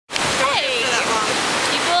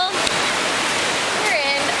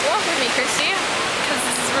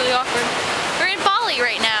awkward. We're in Bali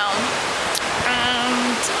right now.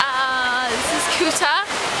 And this is Kuta.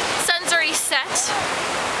 Sun's already set.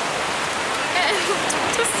 And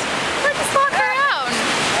we're just walking around.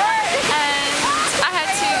 And I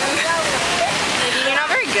had to... You're not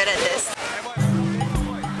very good at this.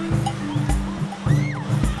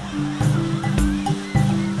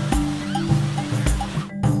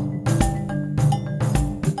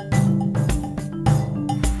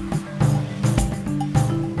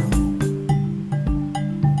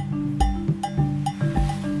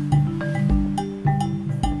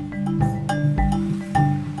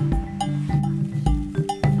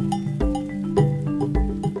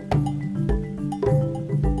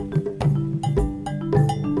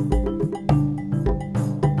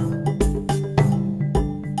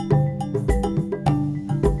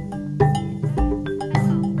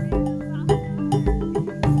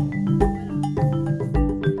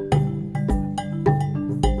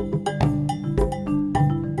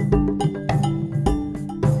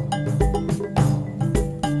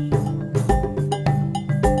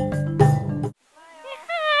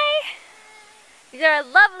 These are our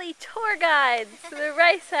lovely tour guides. They're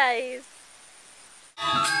right size.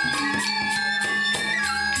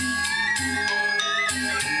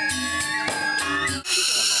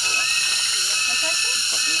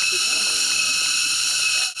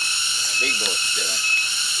 Big boat still.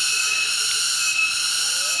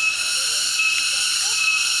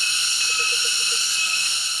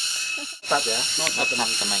 Tap, yeah? Not Not the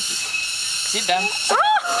the monkey. Sit down.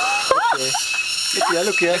 Okay. Look here.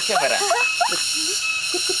 Look here, Vera.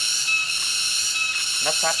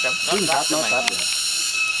 Not tap them. Not tap the Not monkey. tap,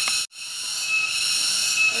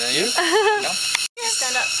 You? No?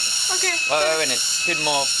 Stand up. Okay. Wait a minute. Put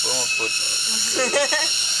more food.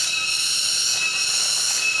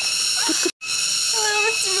 Hello,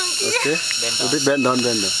 Mr. Monkey. Okay. Bend A down. bit bend down,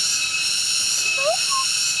 bend down.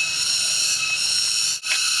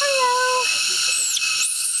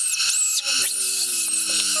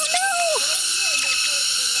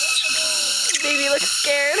 Baby looks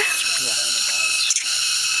scared.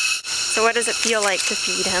 So what does it feel like to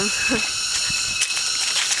feed him?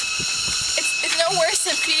 It's no worse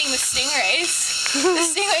than feeding the stingrays. The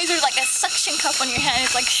stingrays are like a suction cup on your hand.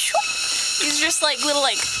 It's like shoop. These are just like little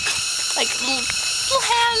little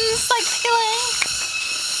hands like feeling.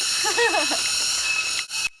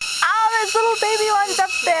 Oh, there's little baby ones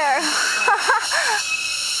up there.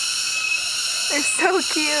 They're so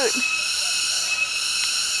cute.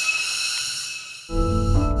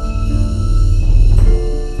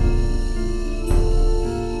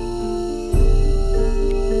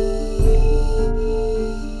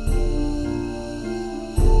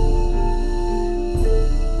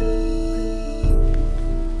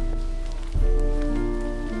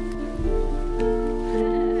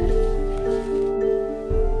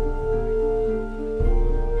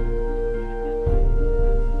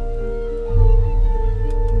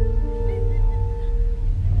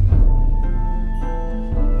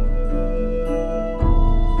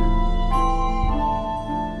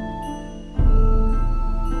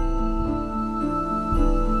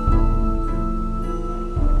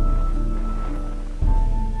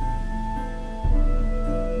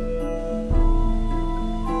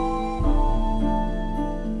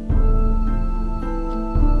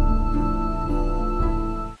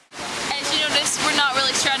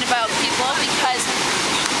 Surrounded by people because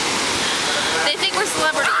they think we're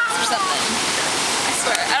celebrities or something. I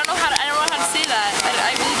swear. I don't know how to say that.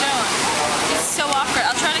 I really don't. It's so awkward.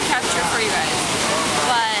 I'll try to capture it for you guys,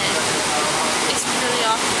 but it's really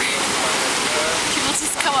awkward. People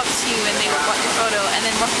just come up to you and they want your photo, and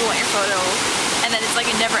then more people want your photo, and then it's like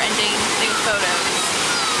a never-ending thing of photos.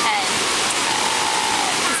 And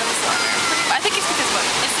because I'm a foreigner, I think it's because what?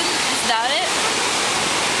 Is that it?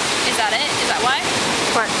 Is that it? Is that why?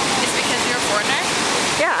 What? It's because you're a foreigner?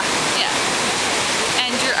 Yeah. Yeah.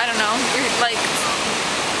 And you're, I don't know, you're like...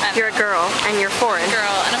 You're a girl and you're foreign.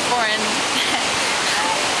 Girl and a foreign...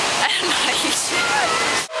 I don't know how you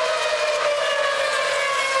should...